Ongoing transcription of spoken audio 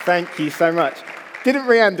Thank you so much. Didn't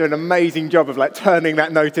Rianne do an amazing job of turning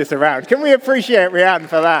that notice around? Can we appreciate Rianne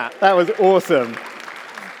for that? That was awesome.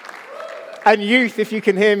 And youth, if you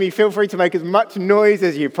can hear me, feel free to make as much noise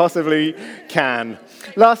as you possibly can.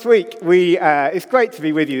 Last week, it's great to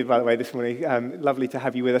be with you, by the way, this morning. Lovely to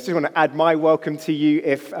have you with us. Just want to add my welcome to you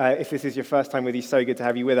if this is your first time with you. So good to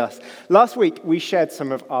have you with us. Last week, we shared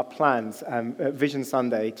some of our plans at Vision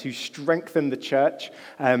Sunday to strengthen the church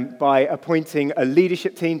by appointing a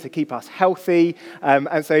leadership team to keep us healthy.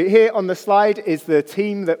 And so here on the slide is the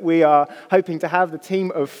team that we are hoping to have, the team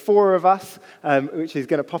of 4 of us, which is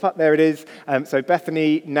going to pop up. There it is. So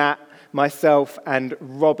Bethany, Nat, myself and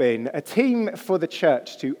Robin, a team for the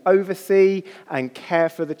church to oversee and care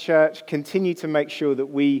for the church, continue to make sure that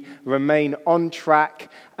we remain on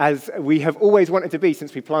track as we have always wanted to be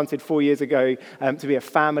since we planted 4 years ago, to be a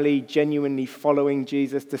family genuinely following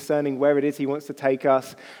Jesus, discerning where it is he wants to take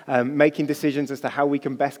us, making decisions as to how we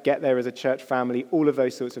can best get there as a church family, all of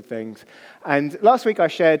those sorts of things. And last week I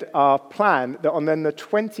shared our plan that on then the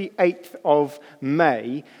 28th of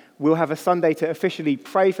May, we'll have a Sunday to officially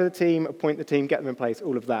pray for the team, appoint the team, get them in place,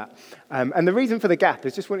 all of that. And the reason for the gap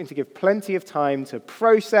is just wanting to give plenty of time to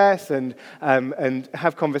process and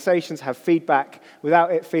have conversations, have feedback,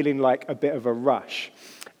 without it feeling like a bit of a rush.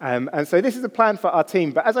 And so this is the plan for our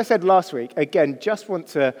team. But as I said last week, again, just want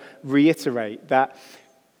to reiterate that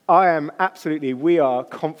we are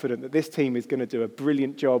confident that this team is going to do a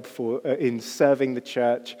brilliant job in serving the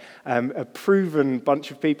church. A proven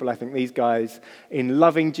bunch of people, I think, these guys, in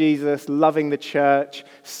loving Jesus, loving the church,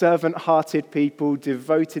 servant-hearted people,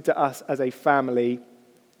 devoted to us as a family.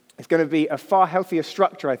 It's going to be a far healthier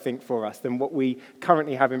structure, I think, for us than what we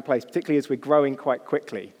currently have in place, particularly as we're growing quite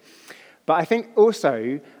quickly. But I think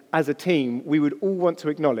also, as a team, we would all want to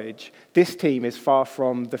acknowledge this team is far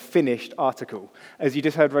from the finished article. As you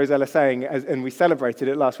just heard Rosella saying, and we celebrated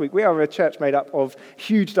it last week, we are a church made up of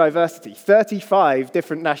huge diversity, 35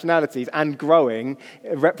 different nationalities and growing,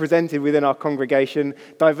 represented within our congregation,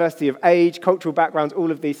 diversity of age, cultural backgrounds,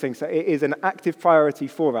 all of these things. So it is an active priority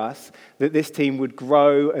for us that this team would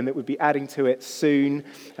grow and that would be adding to it soon,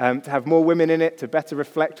 to have more women in it, to better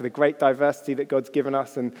reflect the great diversity that God's given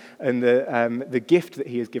us and the gift that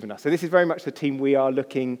he has given us. So this is very much the team we are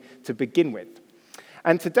looking to begin with.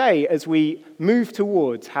 And today, as we move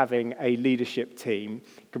towards having a leadership team,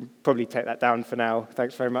 you can probably take that down for now,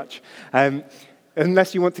 thanks very much,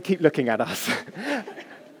 unless you want to keep looking at us.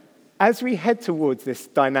 As we head towards this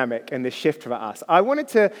dynamic and this shift for us, I wanted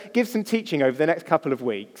to give some teaching over the next couple of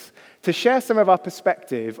weeks to share some of our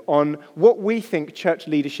perspective on what we think church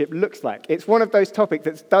leadership looks like. It's one of those topics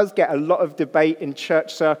that does get a lot of debate in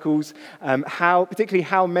church circles, particularly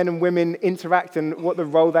how men and women interact and what the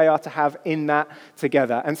role they are to have in that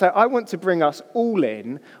together. And so I want to bring us all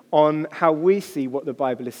in on how we see what the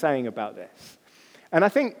Bible is saying about this. And I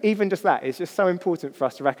think even just that is just so important for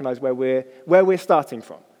us to recognize where we're starting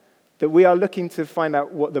from. That we are looking to find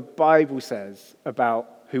out what the Bible says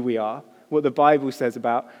about who we are, what the Bible says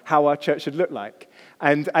about how our church should look like.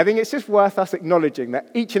 And I think it's just worth us acknowledging that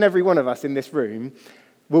each and every one of us in this room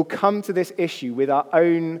will come to this issue with our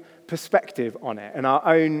own perspective on it and our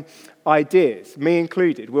own ideas, me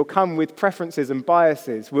included. We'll come with preferences and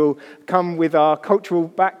biases. We'll come with our cultural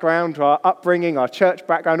background, our upbringing, our church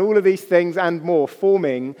background, all of these things and more,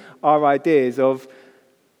 forming our ideas of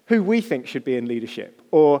who we think should be in leadership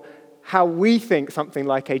or how we think something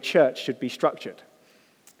like a church should be structured.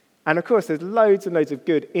 And of course, there's loads and loads of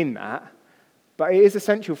good in that, but it is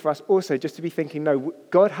essential for us also just to be thinking, no,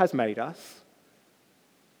 God has made us.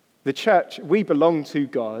 The church, we belong to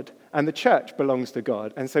God, and the church belongs to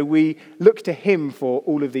God. And so we look to him for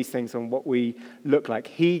all of these things on what we look like.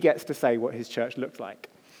 He gets to say what his church looks like.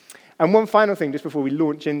 And one final thing, just before we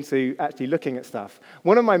launch into actually looking at stuff,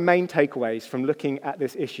 one of my main takeaways from looking at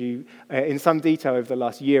this issue in some detail over the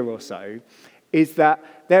last year or so is that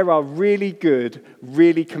there are really good,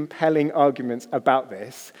 really compelling arguments about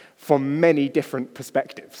this from many different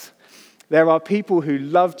perspectives. There are people who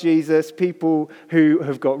love Jesus, people who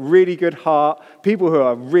have got really good heart, people who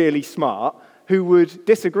are really smart, who would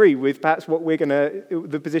disagree with perhaps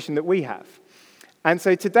the position that we have. And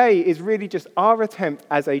so today is really just our attempt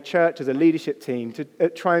as a church, as a leadership team, to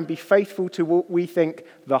try and be faithful to what we think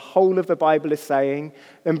the whole of the Bible is saying,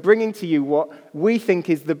 and bringing to you what we think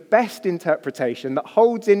is the best interpretation that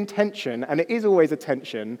holds in tension, and it is always a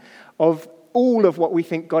tension, of all of what we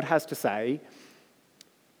think God has to say.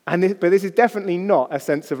 But this is definitely not a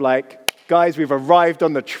sense of guys, we've arrived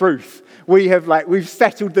on the truth. We've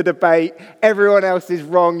settled the debate. Everyone else is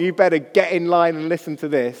wrong. You better get in line and listen to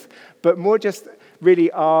this. But more just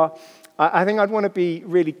really I think I'd want to be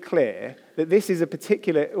really clear that that this is a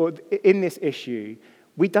particular, or in this issue,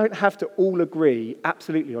 we don't have to all agree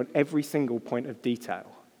absolutely on every single point of detail.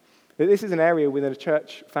 That this is an area within a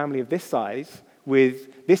church family of this size,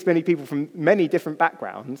 with this many people from many different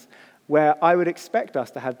backgrounds, where I would expect us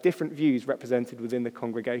to have different views represented within the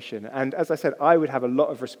congregation. And as I said, I would have a lot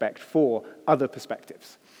of respect for other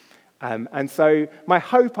perspectives. And so my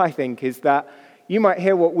hope, I think, is that you might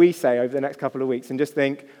hear what we say over the next couple of weeks and just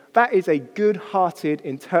think, that is a good-hearted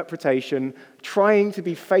interpretation, trying to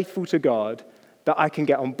be faithful to God, that I can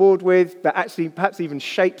get on board with, that actually perhaps even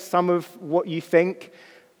shapes some of what you think,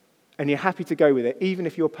 and you're happy to go with it, even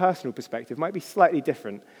if your personal perspective might be slightly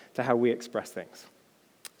different to how we express things.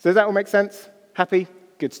 So does that all make sense? Happy?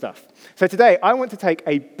 Good stuff. So today, I want to take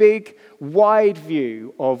a big, wide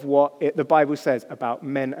view of what the Bible says about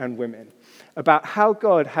men and women, about how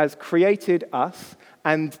God has created us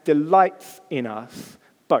and delights in us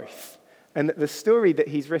both. And that the story that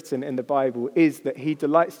he's written in the Bible is that he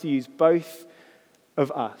delights to use both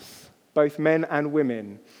of us, both men and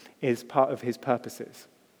women, is part of his purposes.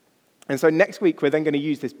 And so next week, we're then going to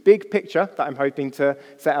use this big picture that I'm hoping to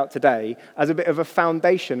set out today as a bit of a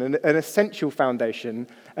foundation, an essential foundation.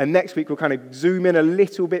 And next week, we'll kind of zoom in a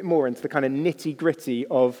little bit more into the kind of nitty-gritty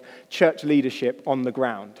of church leadership on the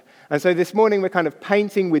ground. And so this morning, we're kind of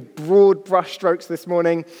painting with broad brushstrokes this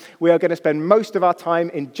morning. We are going to spend most of our time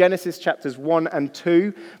in Genesis chapters 1 and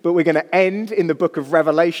 2, but we're going to end in the book of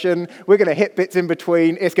Revelation. We're going to hit bits in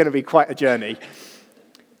between. It's going to be quite a journey.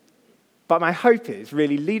 But my hope is,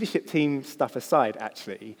 really, leadership team stuff aside,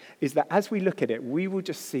 actually, is that as we look at it, we will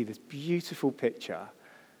just see this beautiful picture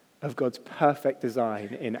of God's perfect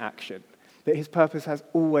design in action. That his purpose has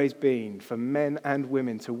always been for men and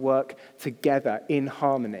women to work together in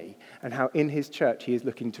harmony, and how in his church he is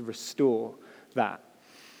looking to restore that.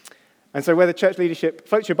 And so whether church leadership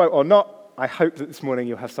floats your boat or not, I hope that this morning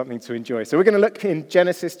you'll have something to enjoy. So we're going to look in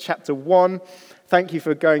Genesis chapter 1. Thank you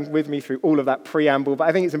for going with me through all of that preamble, but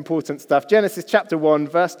I think it's important stuff. Genesis chapter 1,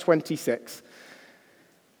 verse 26,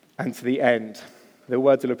 and to the end. The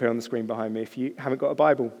words will appear on the screen behind me if you haven't got a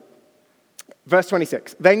Bible. Verse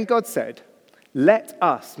 26, then God said, let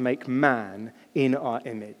us make man in our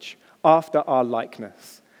image, after our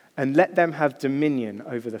likeness, and let them have dominion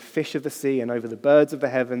over the fish of the sea and over the birds of the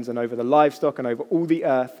heavens and over the livestock and over all the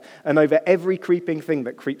earth and over every creeping thing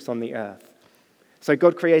that creeps on the earth. So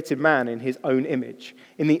God created man in his own image.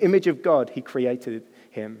 In the image of God, he created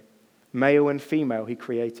him. Male and female, he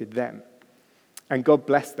created them. And God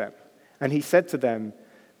blessed them. And he said to them,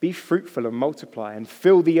 be fruitful and multiply and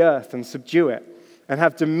fill the earth and subdue it and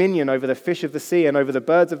have dominion over the fish of the sea and over the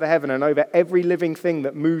birds of the heaven and over every living thing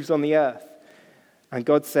that moves on the earth. And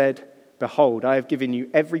God said, behold, I have given you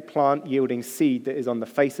every plant yielding seed that is on the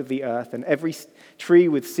face of the earth, and every tree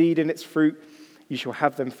with seed in its fruit, you shall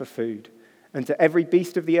have them for food. And to every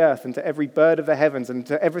beast of the earth, and to every bird of the heavens, and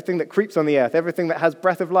to everything that creeps on the earth, everything that has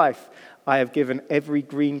breath of life, I have given every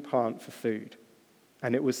green plant for food.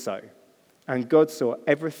 And it was so. And God saw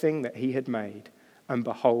everything that he had made, and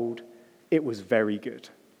behold, it was very good.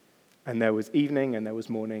 And there was evening and there was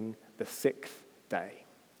morning, the sixth day.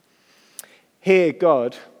 Here,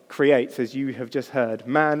 God creates, as you have just heard,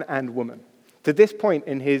 man and woman. To this point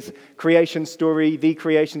in his creation story, the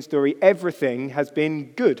creation story, everything has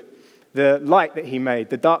been good. The light that he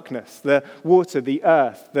made, the darkness, the water, the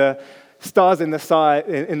earth, the stars in the sky,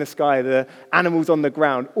 the animals on the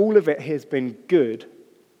ground, all of it has been good,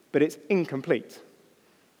 but it's incomplete.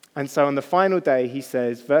 And so on the final day, he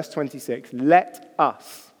says, verse 26, let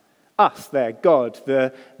us there, God,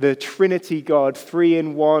 the Trinity God, three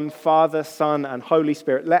in one, Father, Son, and Holy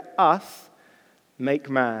Spirit, let us make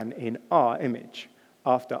man in our image,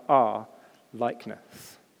 after our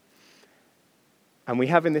likeness. And we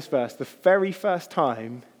have in this verse the very first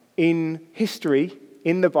time in history,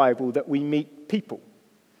 in the Bible, that we meet people.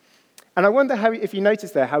 And I wonder if you notice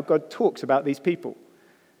there how God talks about these people.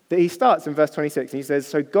 That he starts in verse 26 and he says,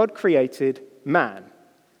 so God created man.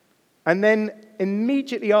 And then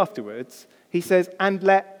immediately afterwards, he says, and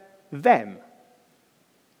let them.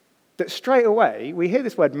 That straight away, we hear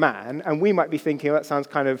this word man, and we might be thinking, oh, that sounds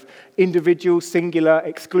kind of individual, singular,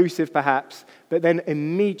 exclusive perhaps, but then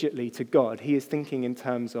immediately to God, he is thinking in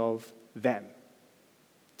terms of them,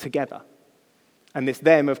 together. And this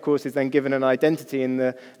them, of course, is then given an identity in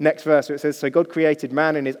the next verse where it says, so God created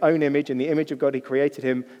man in his own image, in the image of God he created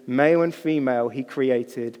him, male and female he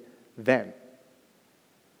created them.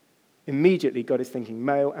 Immediately, God is thinking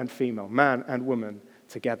male and female, man and woman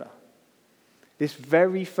together. This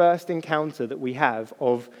very first encounter that we have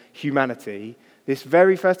of humanity, this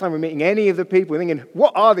very first time we're meeting any of the people, we're thinking,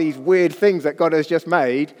 what are these weird things that God has just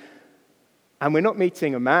made? And we're not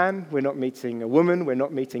meeting a man, we're not meeting a woman, we're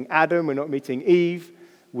not meeting Adam, we're not meeting Eve.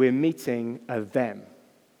 We're meeting a them,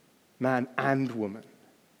 man and woman.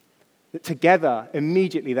 That together,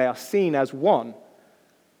 immediately, they are seen as one.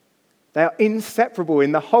 They are inseparable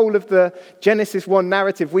in the whole of the Genesis 1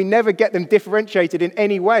 narrative. We never get them differentiated in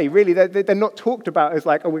any way, really. They're not talked about as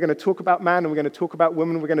like, oh, we're going to talk about man, and we're going to talk about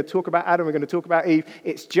woman, we're going to talk about Adam, we're going to talk about Eve.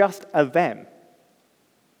 It's just a them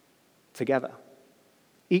together,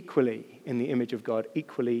 equally in the image of God,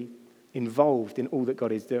 equally involved in all that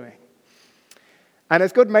God is doing. And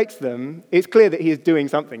as God makes them, it's clear that he is doing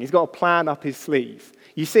something. He's got a plan up his sleeve.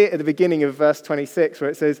 You see it at the beginning of verse 26 where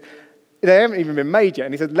it says, they haven't even been made yet.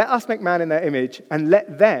 And he says, let us make man in their image and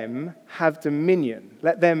let them have dominion.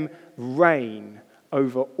 Let them reign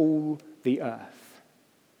over all the earth.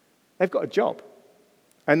 They've got a job.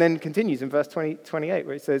 And then continues in verse 28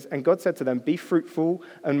 where it says, and God said to them, be fruitful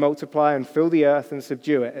and multiply and fill the earth and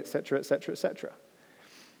subdue it, etc., etc., etc.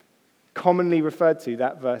 Commonly referred to,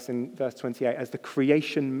 that verse in verse 28, as the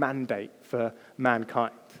creation mandate for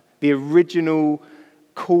mankind. The original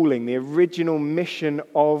calling, the original mission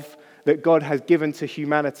that God has given to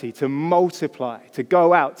humanity to multiply, to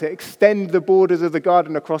go out, to extend the borders of the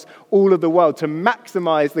garden across all of the world, to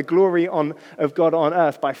maximize the glory of God on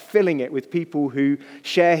earth by filling it with people who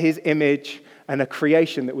share his image and a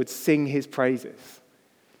creation that would sing his praises.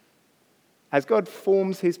 As God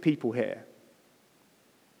forms his people here,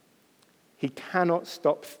 he cannot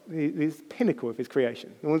stop this pinnacle of his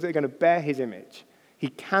creation, the ones that are going to bear his image. He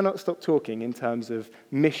cannot stop talking in terms of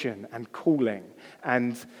mission and calling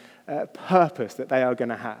and purpose that they are going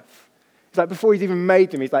to have. It's like before he's even made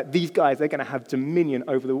them, he's like, these guys, they're going to have dominion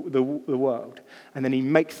over the world. And then he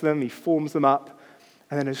makes them, he forms them up.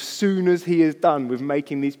 And then as soon as he is done with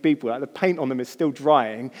making these people, like the paint on them is still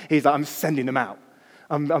drying, he's like, I'm sending them out.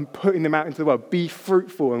 I'm putting them out into the world. Be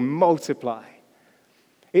fruitful and multiply.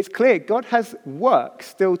 It's clear God has work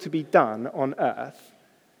still to be done on earth,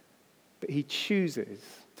 but he chooses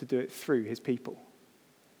to do it through his people.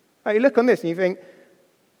 Like, you look on this and you think,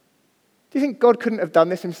 do you think God couldn't have done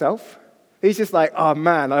this himself? He's just like, oh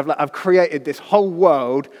man, I've created this whole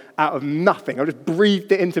world out of nothing. I've just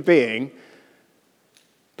breathed it into being.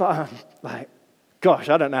 But I'm like, gosh,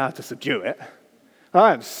 I don't know how to subdue it.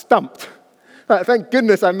 I am stumped. Like, thank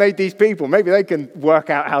goodness I made these people. Maybe they can work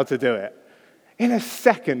out how to do it. In a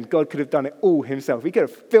second, God could have done it all himself. He could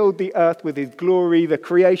have filled the earth with his glory. The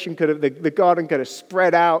creation the garden could have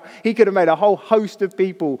spread out. He could have made a whole host of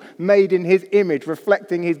people made in his image,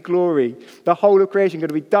 reflecting his glory. The whole of creation could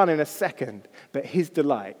have been done in a second. But his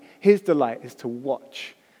delight is to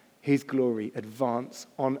watch his glory advance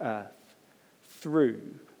on earth through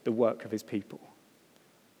the work of his people.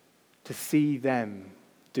 To see them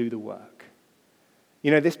do the work. You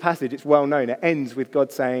know, this passage, it's well known. It ends with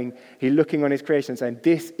God saying, he's looking on his creation and saying,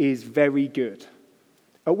 this is very good.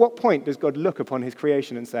 At what point does God look upon his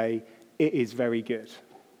creation and say, it is very good?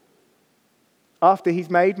 After he's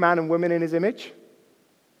made man and woman in his image?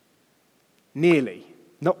 Nearly.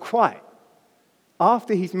 Not quite.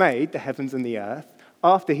 After he's made the heavens and the earth,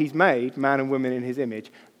 after he's made man and woman in his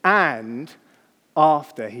image, and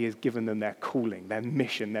after he has given them their calling, their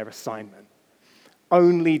mission, their assignment.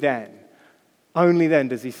 Only then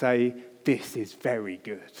does he say, this is very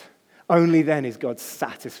good. Only then is God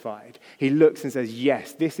satisfied. He looks and says,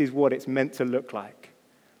 yes, this is what it's meant to look like.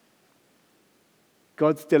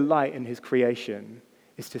 God's delight in his creation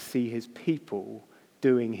is to see his people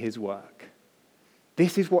doing his work.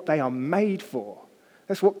 This is what they are made for.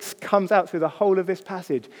 That's what comes out through the whole of this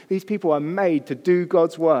passage. These people are made to do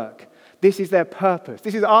God's work. This is their purpose.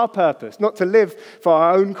 This is our purpose, not to live for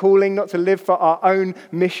our own calling, not to live for our own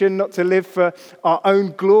mission, not to live for our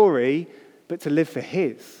own glory, but to live for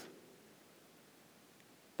his.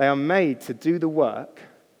 They are made to do the work,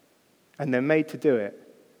 and they're made to do it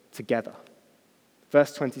together.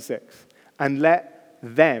 Verse 26, and let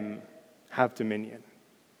them have dominion.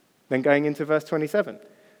 Then going into verse 27,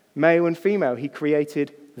 male and female, he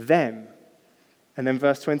created them. And then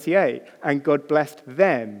verse 28, and God blessed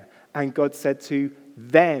them. And God said to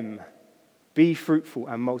them, be fruitful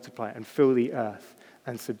and multiply and fill the earth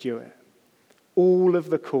and subdue it. All of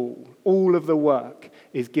the call, all of the work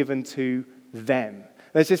is given to them.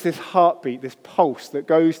 There's just this heartbeat, this pulse that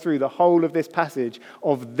goes through the whole of this passage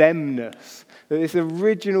of themness. That this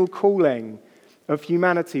original calling of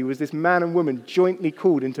humanity was this man and woman jointly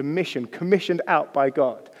called into mission, commissioned out by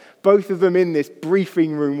God. Both of them in this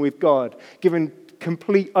briefing room with God, given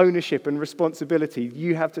complete ownership and responsibility.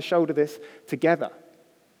 You have to shoulder this together.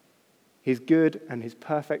 His good and his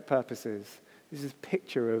perfect purposes. This is a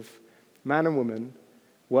picture of man and woman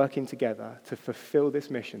working together to fulfill this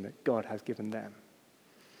mission that God has given them.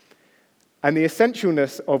 And the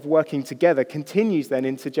essentialness of working together continues then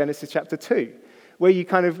into Genesis chapter 2, where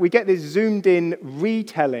we get this zoomed in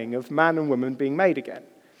retelling of man and woman being made again.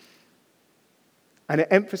 And it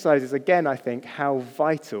emphasizes again, I think, how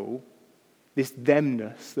vital this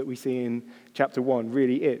themness that we see in chapter 1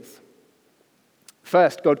 really is.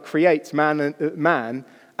 First, God creates man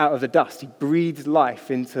out of the dust. He breathes life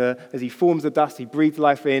into, as he forms the dust, he breathes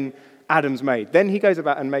life in. Adam's made. Then he goes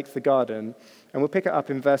about and makes the garden, and we'll pick it up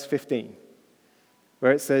in verse 15.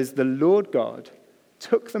 Where it says, the Lord God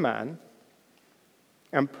took the man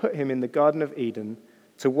and put him in the Garden of Eden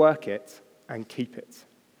to work it and keep it.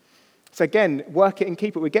 So again, work it and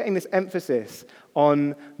keep it. We're getting this emphasis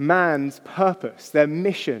on man's purpose, their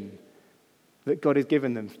mission that God has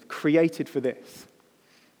given them, created for this.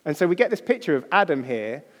 And so we get this picture of Adam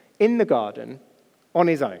here in the garden on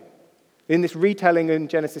his own. In this retelling in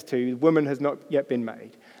Genesis 2, the woman has not yet been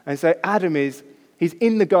made. And so Adam he's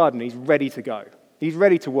in the garden, he's ready to go. He's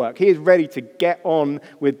ready to work. He is ready to get on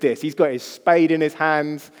with this. He's got his spade in his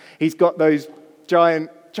hands. He's got those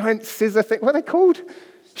giant scissor things. What are they called?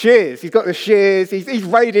 Shears. He's got the shears. He's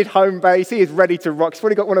raided home base. He is ready to rock. He's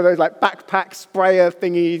probably got one of those like backpack sprayer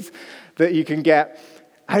thingies that you can get.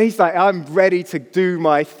 And he's like, I'm ready to do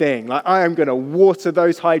my thing. Like, I am going to water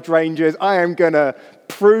those hydrangeas. I am going to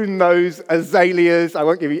prune those azaleas. I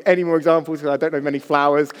won't give you any more examples because I don't know many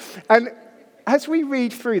flowers. And as we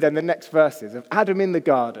read through then the next verses of Adam in the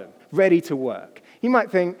garden, ready to work, you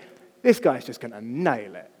might think, this guy's just going to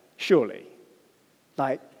nail it, surely.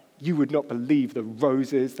 Like, you would not believe the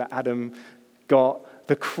roses that Adam got.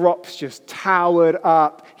 The crops just towered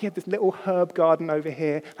up. He had this little herb garden over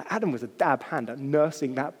here. Like, Adam was a dab hand at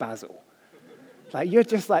nursing that basil. Like, you're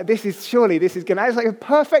just like, this is going to, it's like a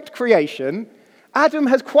perfect creation. Adam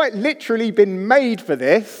has quite literally been made for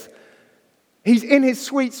this. He's in his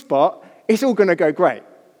sweet spot. It's all going to go great.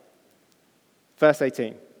 Verse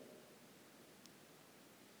 18.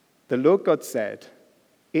 The Lord God said,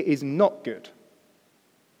 it is not good.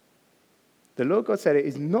 The Lord God said, it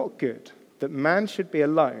is not good that man should be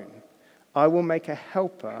alone. I will make a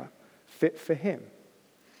helper fit for him.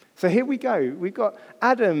 So here we go. We've got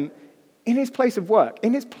Adam in his place of work,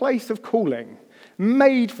 in his place of calling,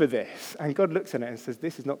 made for this. And God looks at it and says,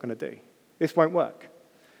 this is not going to do. This won't work.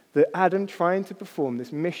 That Adam trying to perform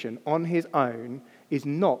this mission on his own is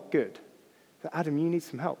not good. That Adam, you need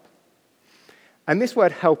some help. And this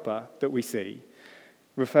word helper that we see,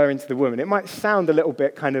 referring to the woman, it might sound a little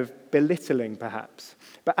bit kind of belittling perhaps,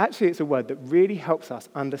 but actually it's a word that really helps us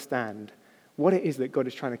understand what it is that God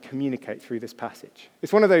is trying to communicate through this passage.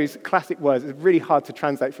 It's one of those classic words that's really hard to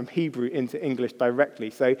translate from Hebrew into English directly.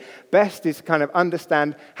 So best is to kind of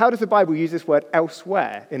understand, how does the Bible use this word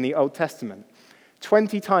elsewhere in the Old Testament?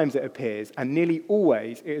 20 times it appears, and nearly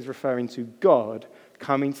always it is referring to God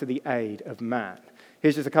coming to the aid of man.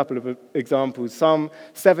 Here's just a couple of examples. Psalm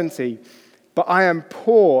 70, but I am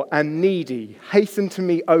poor and needy. Hasten to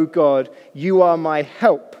me, O God. You are my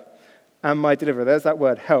help and my deliverer. There's that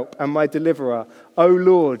word, help, and my deliverer. O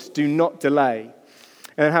Lord, do not delay.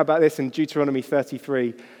 And then how about this in Deuteronomy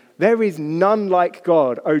 33? There is none like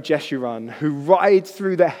God, O Jeshurun, who rides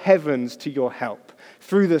through the heavens to your help,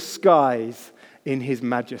 through the skies in his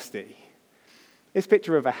majesty. This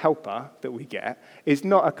picture of a helper that we get is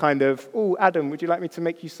not a kind of, oh, Adam, would you like me to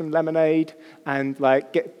make you some lemonade and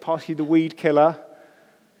get past you the weed killer?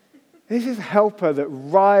 This is a helper that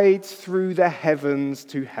rides through the heavens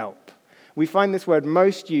to help. We find this word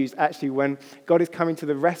most used actually when God is coming to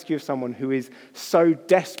the rescue of someone who is so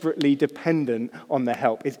desperately dependent on their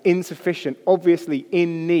help, is insufficient, obviously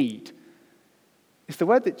in need. It's the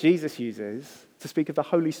word that Jesus uses to speak of the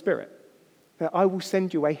Holy Spirit. That I will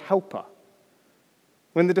send you a helper.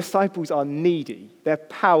 When the disciples are needy, they're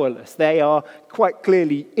powerless, they are quite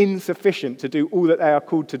clearly insufficient to do all that they are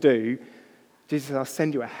called to do, Jesus says, I'll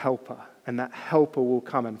send you a helper, and that helper will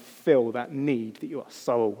come and fill that need that you are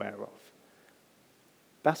so aware of.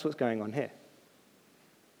 That's what's going on here.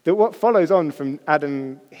 That what follows on from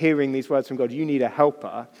Adam hearing these words from God, you need a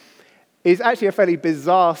helper, is actually a fairly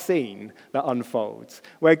bizarre scene that unfolds,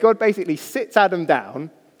 where God basically sits Adam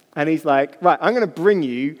down, and he's like, right, I'm going to bring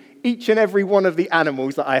you each and every one of the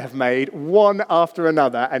animals that I have made, one after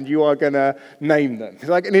another, and you are going to name them. It's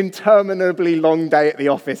like an interminably long day at the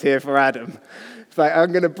office here for Adam. It's like,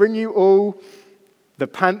 I'm going to bring you all the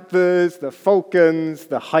panthers, the falcons,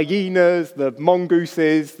 the hyenas, the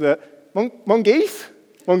mongooses, the mongoose,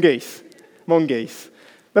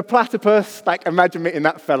 the platypus. Imagine meeting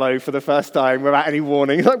that fellow for the first time without any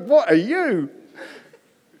warning. It's like, what are you?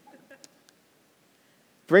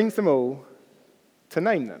 Brings them all, to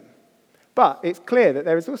name them. But it's clear that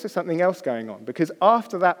there is also something else going on, because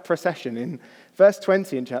after that procession, in verse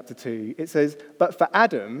 20 in chapter 2, it says, "But for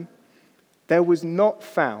Adam, there was not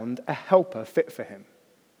found a helper fit for him."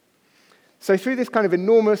 So through this kind of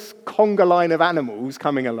enormous conga line of animals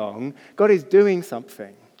coming along, God is doing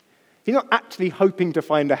something. He's not actually hoping to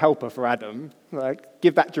find a helper for Adam, like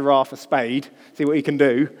give that giraffe a spade, see what he can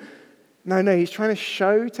do. No, he's trying to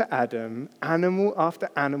show to Adam, animal after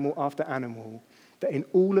animal after animal, that in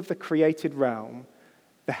all of the created realm,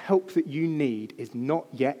 the help that you need is not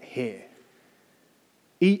yet here.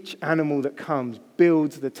 Each animal that comes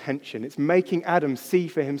builds the tension. It's making Adam see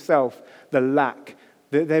for himself the lack,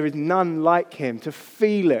 that there is none like him, to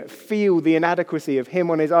feel it, feel the inadequacy of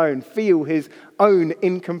him on his own, feel his own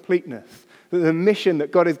incompleteness. That the mission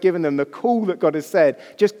that God has given them, the call that God has said,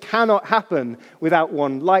 just cannot happen without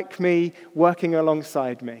one like me working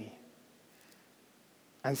alongside me.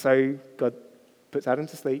 And so God puts Adam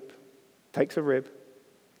to sleep, takes a rib,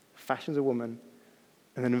 fashions a woman,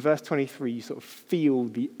 and then in verse 23, you sort of feel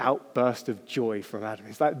the outburst of joy from Adam.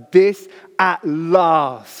 It's like, this at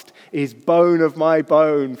last is bone of my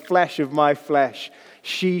bone, flesh of my flesh.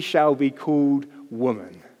 She shall be called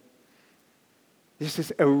woman. There's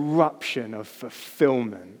this eruption of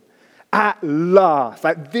fulfillment. At last,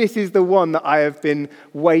 like this is the one that I have been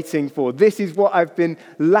waiting for. This is what I've been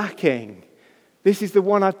lacking. This is the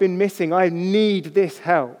one I've been missing. I need this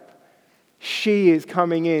help. She is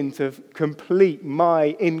coming in to complete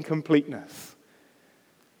my incompleteness.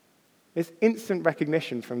 It's instant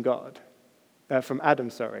recognition from Adam,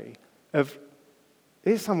 of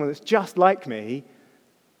this is someone that's just like me,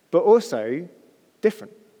 but also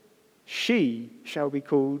different. She shall be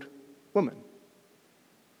called woman.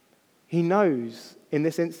 He knows in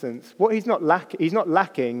this instance what he's not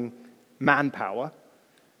lacking manpower.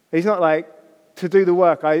 He's not like, to do the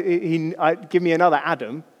work, give me another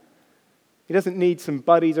Adam. He doesn't need some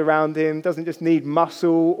buddies around him, doesn't just need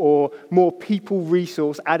muscle or more people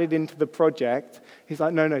resource added into the project. He's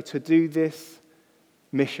like, no, to do this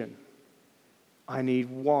mission, I need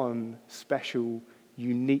one special,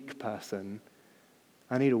 unique person.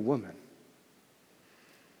 I need a woman.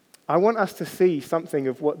 I want us to see something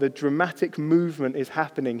of what the dramatic movement is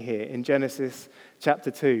happening here in Genesis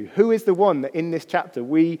chapter 2. Who is the one that in this chapter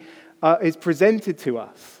is presented to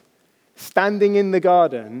us, standing in the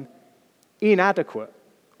garden, inadequate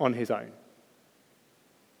on his own?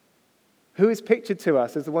 Who is pictured to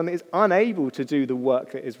us as the one that is unable to do the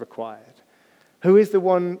work that is required? Who is the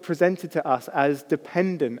one presented to us as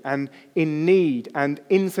dependent and in need and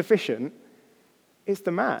insufficient? It's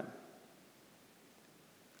the man.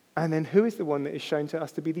 And then who is the one that is shown to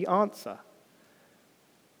us to be the answer?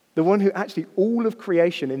 The one who actually all of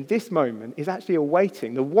creation in this moment is actually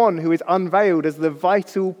awaiting. The one who is unveiled as the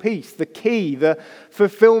vital piece, the key, the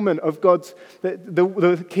fulfillment of God's,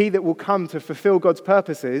 the key that will come to fulfill God's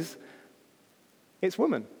purposes. It's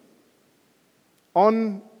woman.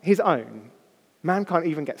 On his own, man can't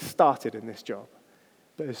even get started in this job.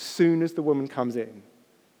 But as soon as the woman comes in,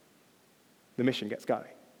 the mission gets going.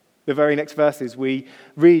 The very next verses we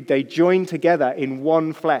read, they join together in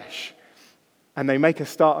one flesh. And they make a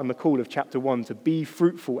start on the call of chapter 1 to be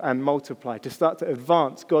fruitful and multiply, to start to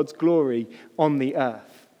advance God's glory on the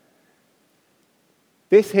earth.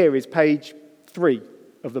 This here is page 3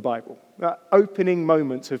 of the Bible, opening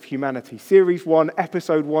moments of humanity. Series 1,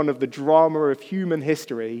 episode 1 of the drama of human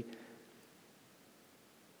history.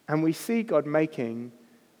 And we see God making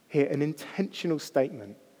here an intentional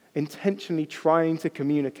statement, intentionally trying to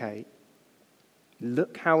communicate.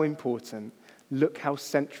 Look how important, look how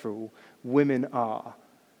central women are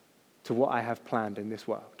to what I have planned in this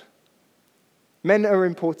world. Men are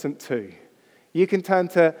important too. You can turn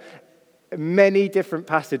to many different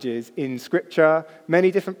passages in Scripture,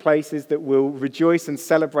 many different places that will rejoice and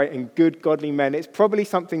celebrate in good, godly men. It's probably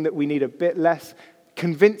something that we need a bit less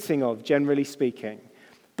convincing of, generally speaking.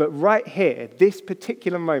 But right here, this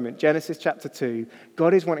particular moment, Genesis chapter 2,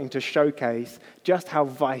 God is wanting to showcase just how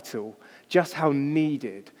vital, just how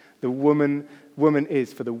needed the woman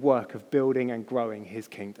is for the work of building and growing his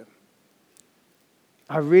kingdom.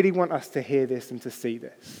 I really want us to hear this and to see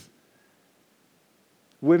this.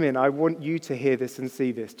 Women, I want you to hear this and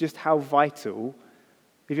see this, just how vital,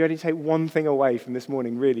 if you only take one thing away from this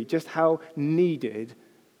morning, really, just how needed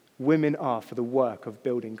women are for the work of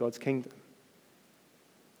building God's kingdom.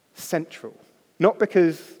 Central. Not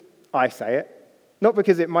because I say it, not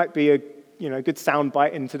because it might be a good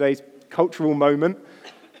soundbite in today's cultural moment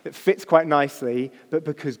that fits quite nicely, but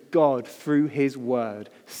because God, through his word,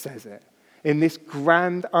 says it. in this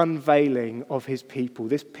grand unveiling of his people,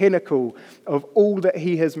 this pinnacle of all that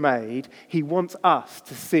he has made, he wants us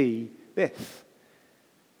to see this.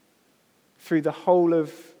 Through the whole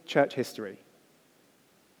of church history,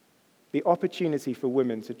 the opportunity for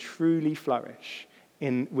women to truly flourish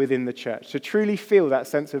within the church, to truly feel that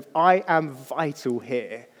sense of, I am vital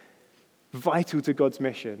here, vital to God's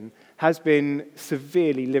mission, has been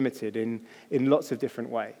severely limited in lots of different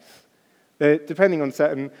ways. Depending on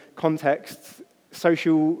certain contexts,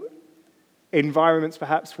 social environments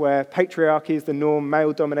perhaps where patriarchy is the norm,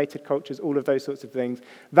 male-dominated cultures, all of those sorts of things,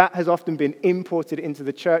 that has often been imported into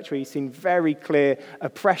the church where you've seen very clear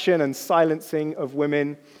oppression and silencing of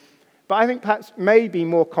women. But I think perhaps maybe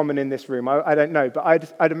more common in this room, I don't know, but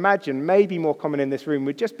I'd imagine maybe more common in this room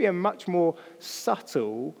would just be a much more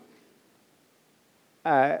subtle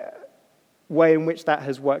way in which that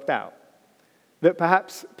has worked out. That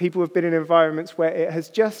perhaps people have been in environments where it has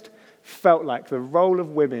just felt like the role of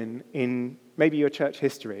women in maybe your church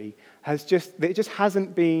history it just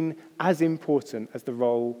hasn't been as important as the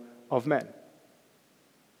role of men.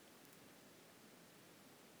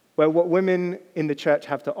 Where what women in the church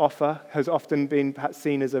have to offer has often been perhaps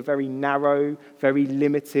seen as a very narrow, very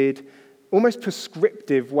limited, almost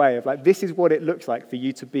prescriptive way of like, this is what it looks like for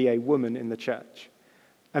you to be a woman in the church.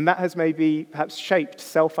 And that has maybe perhaps shaped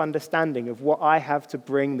self-understanding of what I have to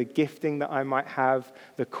bring, the gifting that I might have,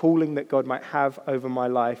 the calling that God might have over my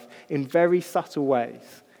life in very subtle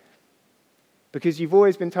ways. Because you've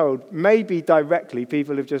always been told, maybe directly,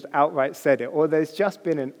 people have just outright said it, or there's just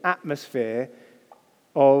been an atmosphere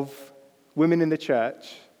of women in the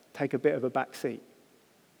church take a bit of a back seat.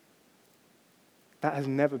 That has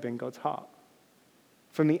never been God's heart.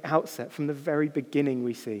 From the outset, from the very beginning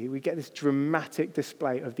we get this dramatic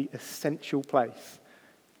display of the essential place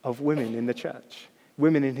of women in the church,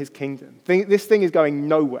 women in his kingdom. This thing is going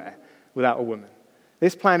nowhere without a woman.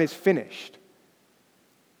 This plan is finished.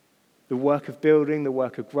 The work of building, the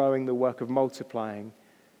work of growing, the work of multiplying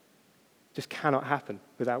just cannot happen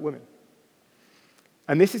without women.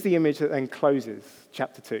 And this is the image that then closes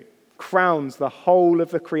chapter 2, crowns the whole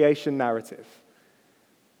of the creation narrative.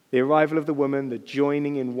 The arrival of the woman, the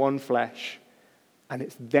joining in one flesh, and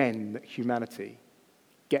it's then that humanity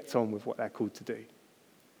gets on with what they're called to do.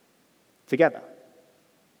 Together.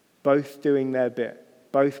 Both doing their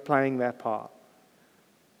bit, both playing their part.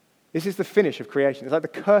 This is the finish of creation. It's like the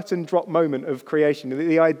curtain drop moment of creation,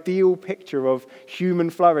 the ideal picture of human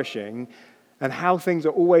flourishing and how things are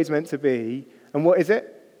always meant to be. And what is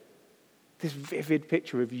it? This vivid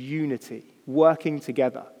picture of unity, working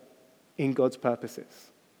together in God's purposes.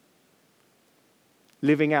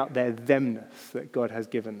 Living out their themness that God has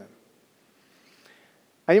given them.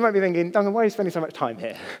 And you might be thinking, Duncan, why are you spending so much time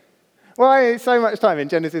here? Why so much time in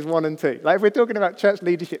Genesis 1 and 2? Like, if we're talking about church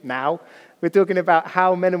leadership now, we're talking about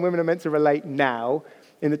how men and women are meant to relate now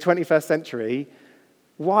in the 21st century,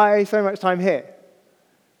 why so much time here?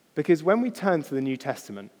 Because when we turn to the New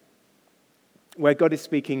Testament, where God is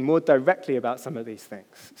speaking more directly about some of these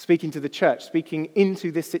things, speaking to the church, speaking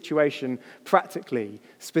into this situation practically,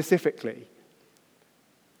 specifically,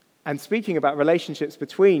 and speaking about relationships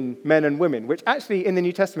between men and women, which actually in the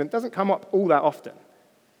New Testament doesn't come up all that often.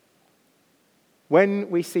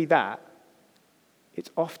 When we see that,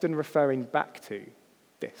 it's often referring back to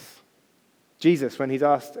this. Jesus, when he's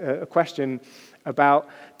asked a question about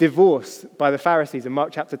divorce by the Pharisees in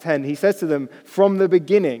Mark chapter 10, he says to them, from the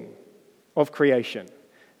beginning of creation,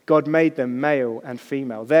 God made them male and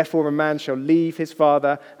female. Therefore a man shall leave his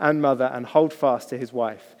father and mother and hold fast to his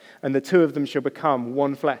wife, and the two of them shall become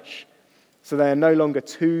one flesh. So they are no longer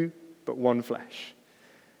two, but one flesh.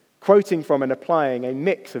 Quoting from and applying a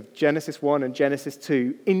mix of Genesis 1 and Genesis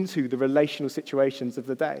 2 into the relational situations of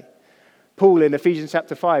the day. Paul in Ephesians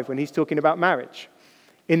chapter 5, when he's talking about marriage,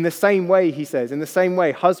 in the same way, he says, in the same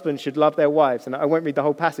way, husbands should love their wives. And I won't read the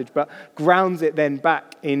whole passage, but grounds it then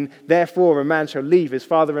back in, therefore a man shall leave his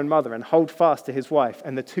father and mother and hold fast to his wife,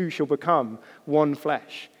 and the two shall become one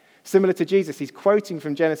flesh. Similar to Jesus, he's quoting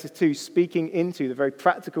from Genesis 2, speaking into the very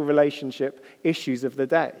practical relationship issues of the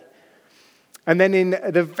day. And then in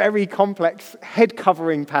the very complex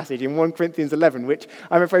head-covering passage in 1 Corinthians 11, which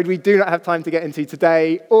I'm afraid we do not have time to get into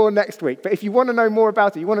today or next week. But if you want to know more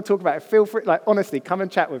about it, you want to talk about it, feel free, honestly, come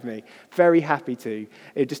and chat with me. Very happy to.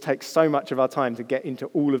 It just takes so much of our time to get into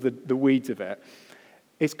all of the weeds of it.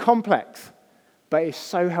 It's complex, but it's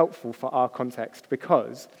so helpful for our context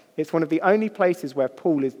because it's one of the only places where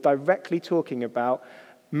Paul is directly talking about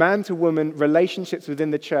man to woman relationships within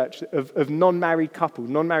the church of non-married couples,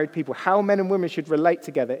 non-married people, how men and women should relate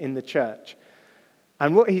together in the church.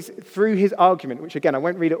 And through his argument, which again, I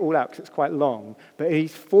won't read it all out because it's quite long, but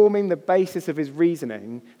he's forming the basis of his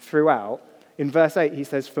reasoning throughout. In verse 8, he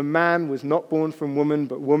says, "For man was not born from woman,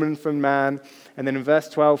 but woman from man." And then in verse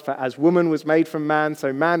 12, "For as woman was made from man,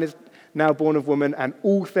 so man is now born of woman, and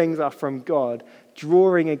all things are from God,"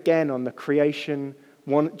 drawing again on the creation,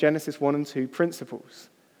 Genesis 1 and 2 principles.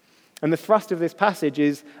 And the thrust of this passage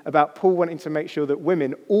is about Paul wanting to make sure that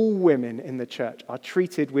women, all women in the church, are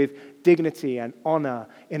treated with dignity and honor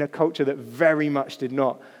in a culture that very much did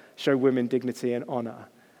not show women dignity and honor.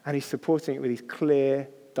 And he's supporting it with these clear,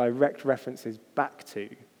 direct references back to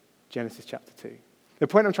Genesis chapter 2. The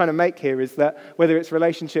point I'm trying to make here is that whether it's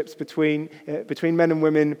relationships between men and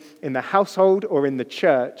women in the household or in the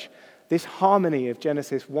church, this harmony of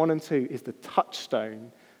Genesis 1 and 2 is the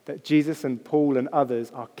touchstone that Jesus and Paul and others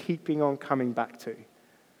are keeping on coming back to.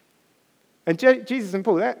 And Jesus and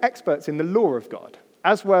Paul, they're experts in the law of God,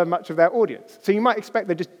 as were much of their audience. So you might expect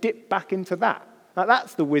they just dip back into that. Now,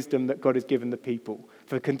 that's the wisdom that God has given the people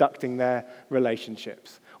for conducting their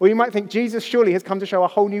relationships. Or you might think Jesus surely has come to show a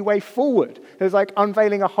whole new way forward. There's like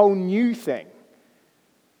unveiling a whole new thing.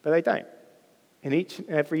 But they don't. In each and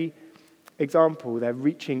every example, they're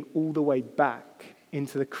reaching all the way back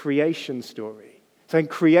into the creation story. So in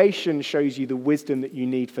creation shows you the wisdom that you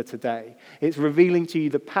need for today. It's revealing to you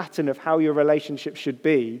the pattern of how your relationship should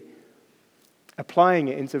be, applying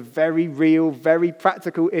it into very real, very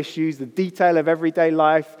practical issues, the detail of everyday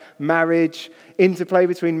life, marriage, interplay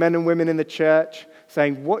between men and women in the church,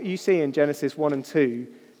 saying what you see in Genesis 1 and 2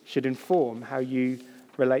 should inform how you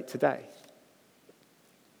relate today.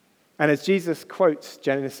 And as Jesus quotes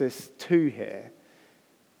Genesis 2 here,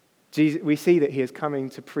 we see that he is coming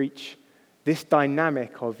to preach this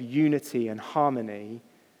dynamic of unity and harmony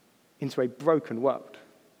into a broken world.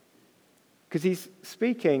 Because he's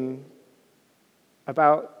speaking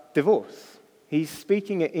about divorce. He's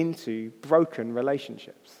speaking it into broken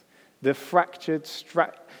relationships. The fractured,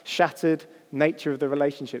 shattered nature of the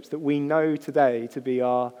relationships that we know today to be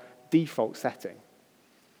our default setting.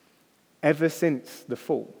 Ever since the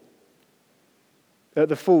fall. At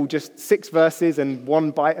the fall, just 6 verses and 1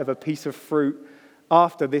 bite of a piece of fruit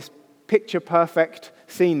after this picture-perfect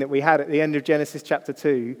scene that we had at the end of Genesis chapter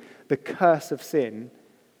 2, the curse of sin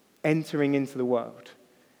entering into the world.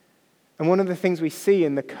 And one of the things we see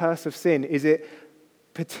in the curse of sin is it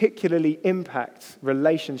particularly impacts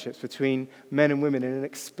relationships between men and women in an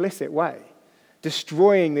explicit way,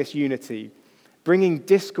 destroying this unity, bringing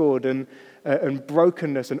discord and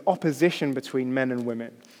brokenness and opposition between men and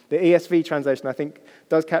women. The ESV translation, I think,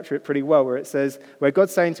 does capture it pretty well, where it says, where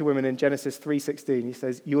God's saying to women in Genesis 3:16, he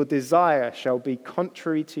says, "Your desire shall be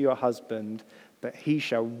contrary to your husband, but he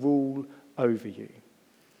shall rule over you."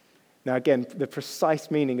 Now again, the precise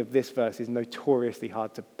meaning of this verse is notoriously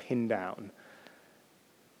hard to pin down.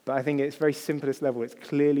 But I think at its very simplest level, it's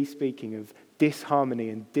clearly speaking of disharmony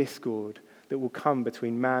and discord that will come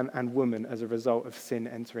between man and woman as a result of sin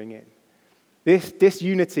entering in. This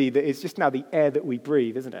disunity that is just now the air that we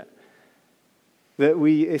breathe, isn't it? That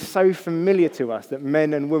is so familiar to us that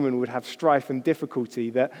men and women would have strife and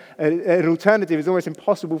difficulty that an alternative is almost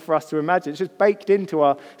impossible for us to imagine. It's just baked into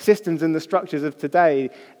our systems and the structures of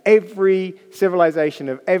today. Every civilization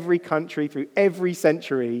of every country through every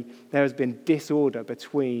century, there has been disorder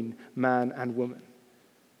between man and woman.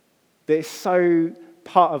 That is so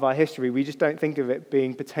part of our history, we just don't think of it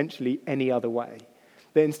being potentially any other way.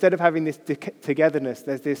 That instead of having this togetherness,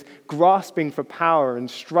 there's this grasping for power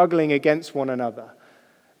and struggling against one another,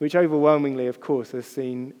 which overwhelmingly, of course, has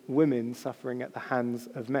seen women suffering at the hands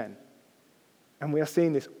of men. And we are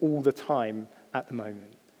seeing this all the time at the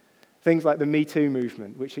moment. Things like the Me Too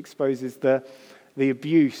movement, which exposes the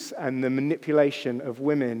abuse and the manipulation of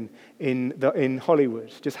women in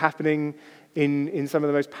Hollywood, just happening in some of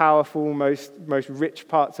the most powerful, most rich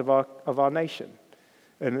parts of our nation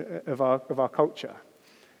and of our culture.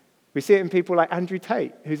 We see it in people like Andrew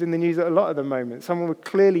Tate, who's in the news a lot at the moment. Someone with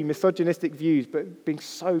clearly misogynistic views, but being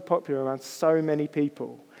so popular around so many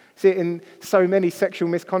people. See it in so many sexual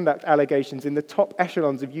misconduct allegations in the top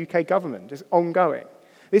echelons of UK government, just ongoing.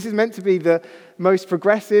 This is meant to be the most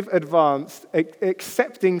progressive, advanced,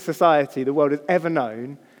 accepting society the world has ever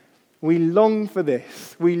known. We long for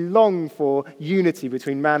this. We long for unity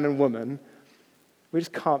between man and woman. We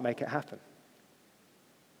just can't make it happen.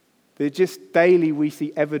 Just daily we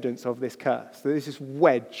see evidence of this curse. There's this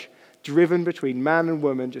wedge driven between man and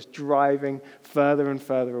woman, just driving further and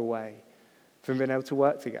further away from being able to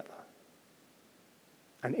work together.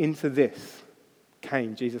 And into this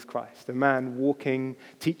came Jesus Christ, a man walking,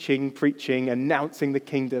 teaching, preaching, announcing the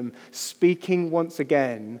kingdom, speaking once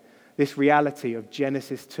again this reality of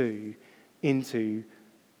Genesis 2 into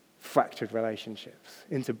fractured relationships,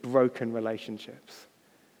 into broken relationships,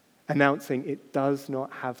 announcing it does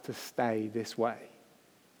not have to stay this way.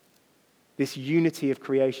 This unity of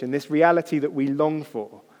creation, this reality that we long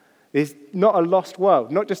for, is not a lost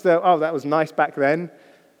world, not just that was nice back then,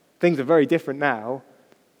 things are very different now,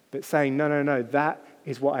 but saying, no, that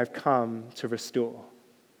is what I've come to restore.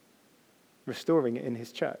 Restoring it in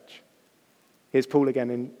his church. Here's Paul again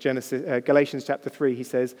in Galatians chapter 3. He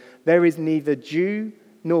says, there is neither Jew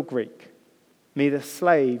nor Greek, neither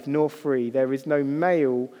slave nor free. There is no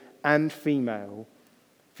male and female,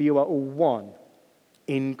 for you are all one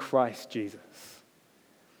in Christ Jesus.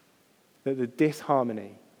 That the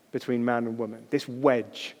disharmony between man and woman, this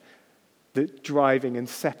wedge that's driving and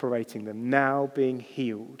separating them, now being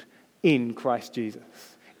healed in Christ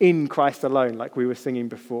Jesus, in Christ alone, like we were singing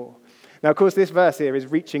before. Now, of course, this verse here is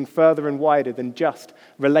reaching further and wider than just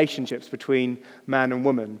relationships between man and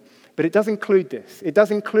woman. But it does include this. It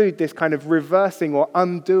does include this kind of reversing or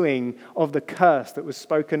undoing of the curse that was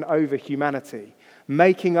spoken over humanity,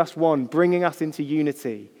 making us one, bringing us into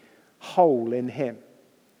unity, whole in him.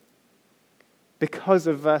 Because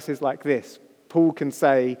of verses like this, Paul can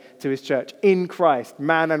say to his church, in Christ,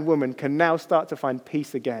 man and woman can now start to find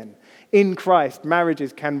peace again. In Christ,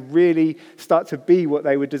 marriages can really start to be what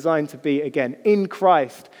they were designed to be again. In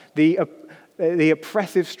Christ, the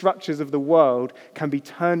oppressive structures of the world can be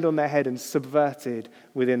turned on their head and subverted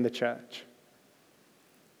within the church.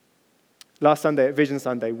 Last Sunday at Vision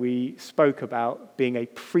Sunday, we spoke about being a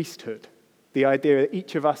priesthood. The idea that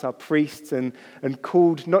each of us are priests and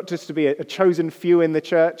called not just to be a chosen few in the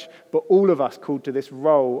church, but all of us called to this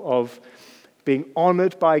role of being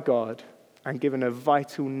honored by God and given a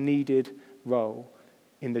vital, needed role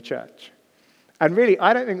in the church. And really,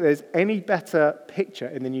 I don't think there's any better picture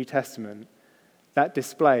in the New Testament that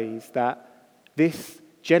displays that this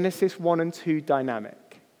Genesis 1 and 2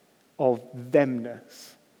 dynamic of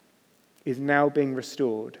themness is now being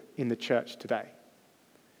restored in the church today.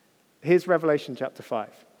 Here's Revelation chapter 5.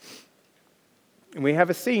 And we have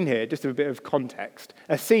a scene here, just a bit of context,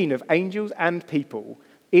 a scene of angels and people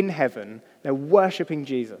in heaven. They're worshiping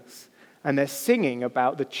Jesus, and they're singing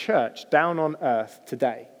about the church down on earth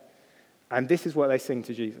today. And this is what they sing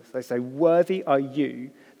to Jesus. They say, worthy are you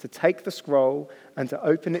to take the scroll and to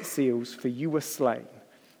open its seals, for you were slain.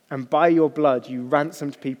 And by your blood you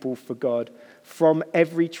ransomed people for God from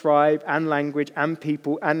every tribe and language and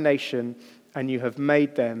people and nation, and you have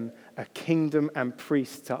made them a kingdom and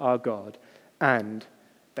priests to our God, and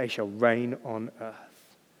they shall reign on earth.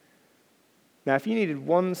 Now, if you needed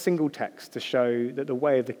one single text to show that the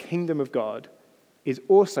way of the kingdom of God is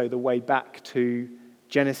also the way back to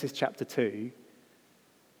Genesis chapter 2,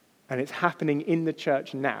 and it's happening in the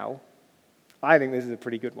church now, I think this is a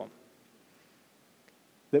pretty good one.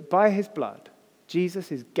 That by his blood,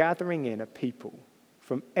 Jesus is gathering in a people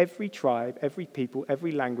from every tribe, every people,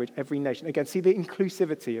 every language, every nation. Again, see the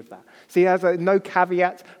inclusivity of that. See, as no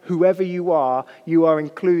caveat, whoever you are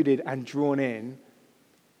included and drawn in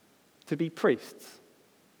to be priests.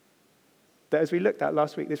 That as we looked at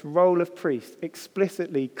last week, this role of priest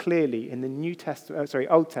explicitly, clearly in the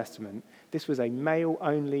Old Testament, this was a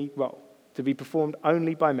male-only role to be performed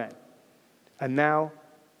only by men. And now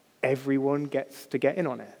everyone gets to get in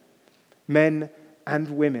on it. Men and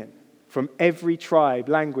women from every tribe,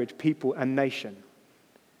 language, people, and nation,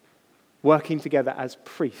 working together as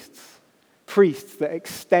priests. Priests that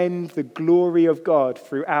extend the glory of God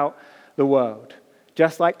throughout the world,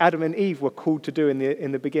 just like Adam and Eve were called to do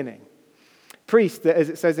in the beginning. Priests that, as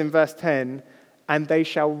it says in verse 10, and they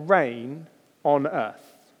shall reign on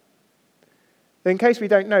earth. In case we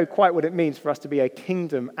don't know quite what it means for us to be a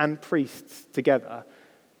kingdom and priests together,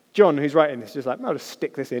 John, who's writing this, is just like, I'll just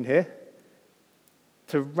stick this in here.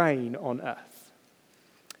 To reign on earth.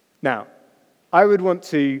 Now, I would want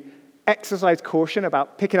to exercise caution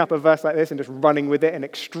about picking up a verse like this and just running with it and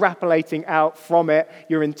extrapolating out from it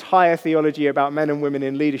your entire theology about men and women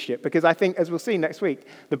in leadership. Because I think, as we'll see next week,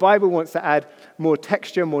 the Bible wants to add more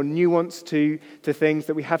texture, more nuance to things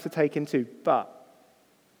that we have to take into. But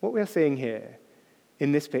what we are seeing here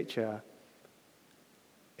in this picture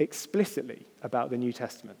explicitly about the New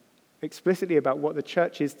Testament, explicitly about what the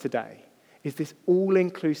church is today, is this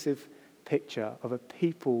all-inclusive picture of a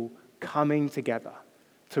people coming together,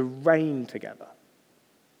 to reign together,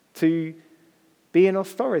 to be in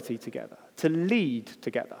authority together, to lead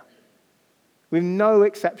together, with no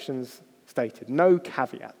exceptions stated, no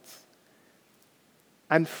caveats,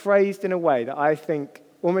 and phrased in a way that I think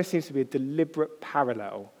almost seems to be a deliberate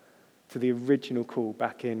parallel to the original call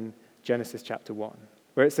back in Genesis chapter 1,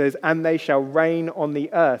 where it says, and they shall reign on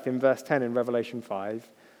the earth, in verse 10 in Revelation 5,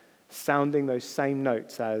 sounding those same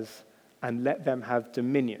notes as, and let them have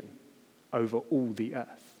dominion over all the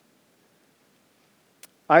earth.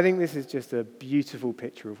 I think this is just a beautiful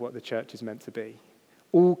picture of what the church is meant to be.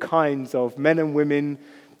 All kinds of men and women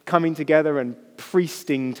coming together and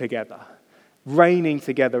priesting together, reigning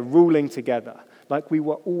together, ruling together, like we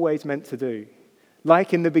were always meant to do.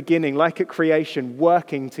 Like in the beginning, like at creation,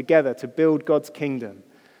 working together to build God's kingdom.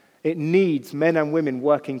 It needs men and women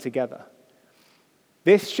working together.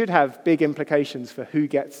 This should have big implications for who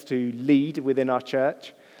gets to lead within our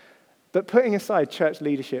church. But putting aside church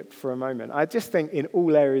leadership for a moment, I just think in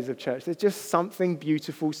all areas of church, there's just something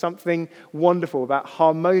beautiful, something wonderful about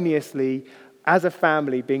harmoniously, as a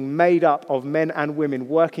family, being made up of men and women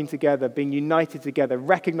working together, being united together,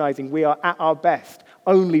 recognizing we are at our best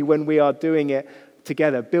only when we are doing it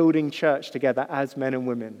together, building church together as men and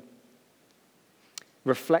women.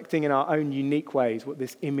 Reflecting in our own unique ways what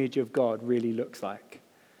this image of God really looks like.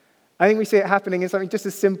 I think we see it happening in something just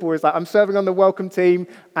as simple as like I'm serving on the welcome team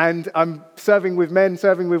and I'm serving with men,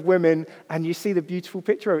 serving with women, and you see the beautiful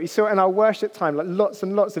picture of it. You saw it in our worship time, like lots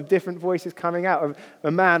and lots of different voices coming out of a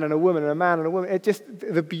man and a woman and a man and a woman. It just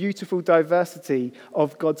the beautiful diversity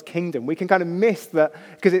of God's kingdom. We can kind of miss that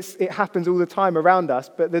because it happens all the time around us,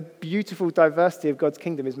 but the beautiful diversity of God's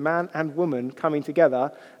kingdom is man and woman coming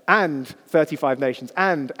together and 35 nations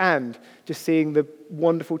and just seeing the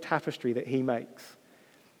wonderful tapestry that he makes.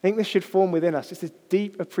 I think this should form within us just this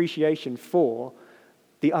deep appreciation for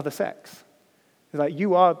the other sex. It's like,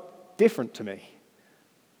 you are different to me.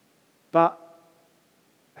 But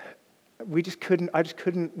I just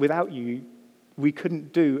couldn't, without you, we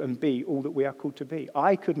couldn't do and be all that we are called to be.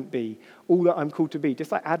 I couldn't be all that I'm called to be,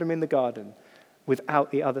 just like Adam in the garden, without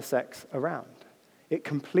the other sex around. It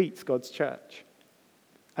completes God's church.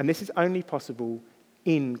 And this is only possible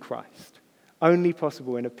in Christ. Only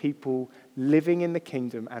possible in a people living in the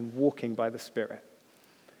kingdom and walking by the Spirit.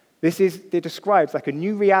 It describes like a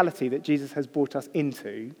new reality that Jesus has brought us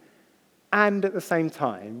into, and at the same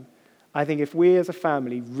time, I think if we as a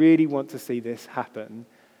family really want to see this happen,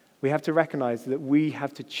 we have to recognize that we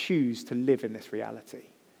have to choose to live in this reality.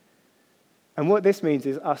 And what this means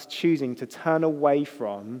is us choosing to turn away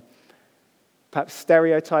from perhaps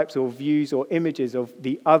stereotypes or views or images of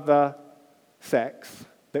the other sex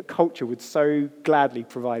that culture would so gladly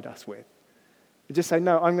provide us with. And just say,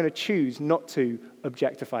 no, I'm going to choose not to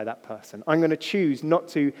objectify that person. I'm going to choose not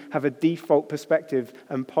to have a default perspective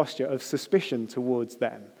and posture of suspicion towards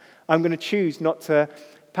them. I'm going to choose not to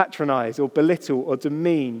patronize or belittle or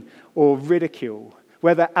demean or ridicule,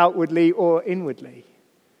 whether outwardly or inwardly.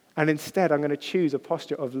 And instead, I'm going to choose a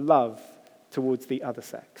posture of love towards the other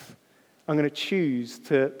sex. I'm going to choose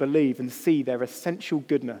to believe and see their essential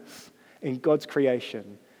goodness in God's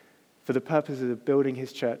creation for the purposes of building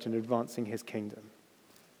his church and advancing his kingdom.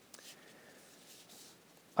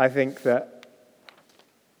 I think that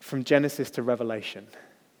from Genesis to Revelation,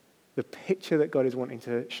 the picture that God is wanting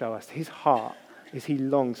to show us, his heart is he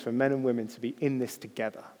longs for men and women to be in this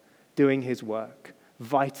together, doing his work,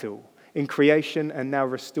 vital in creation and now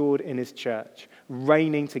restored in his church,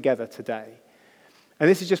 reigning together today. And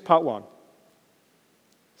this is just part one.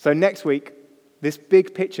 So next week, this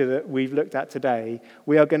big picture that we've looked at today,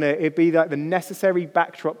 it'd be like the necessary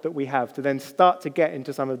backdrop that we have to then start to get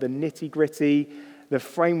into some of the nitty-gritty, the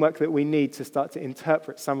framework that we need to start to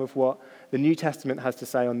interpret some of what the New Testament has to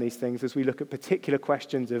say on these things as we look at particular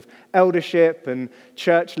questions of eldership and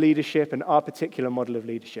church leadership and our particular model of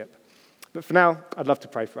leadership. But for now, I'd love to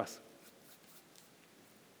pray for us.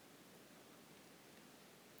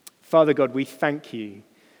 Father God, we thank you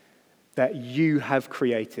that you have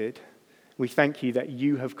created. We thank you that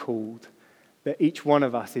you have called, that each one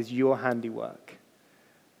of us is your handiwork.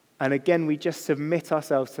 And again, we just submit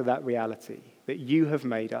ourselves to that reality, that you have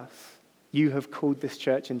made us, you have called this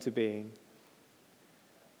church into being,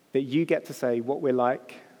 that you get to say what we're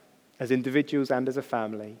like as individuals and as a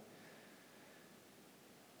family.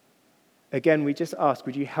 Again, we just ask,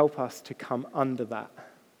 would you help us to come under that,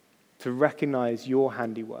 to recognize your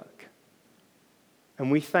handiwork? And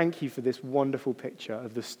we thank you for this wonderful picture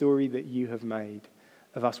of the story that you have made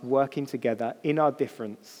of us working together in our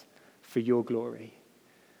difference for your glory.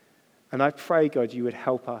 And I pray, God, you would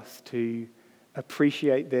help us to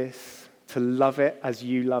appreciate this, to love it as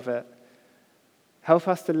you love it. Help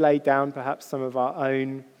us to lay down perhaps some of our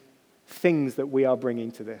own things that we are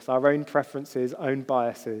bringing to this, our own preferences, own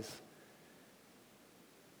biases.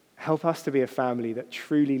 Help us to be a family that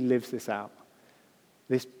truly lives this out.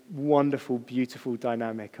 This wonderful, beautiful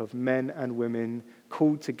dynamic of men and women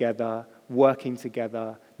called together, working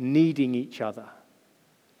together, needing each other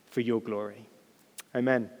for your glory.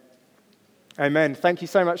 Amen. Amen. Thank you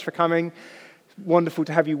so much for coming. Wonderful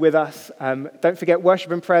to have you with us. Don't forget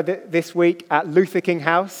worship and prayer this week at Luther King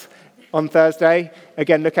House on Thursday.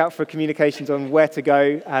 Again, look out for communications on where to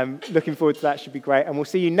go. Looking forward to that. Should be great. And we'll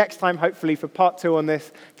see you next time, hopefully, for part 2 on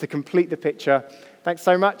this to complete the picture. Thanks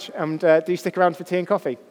so much, and do stick around for tea and coffee.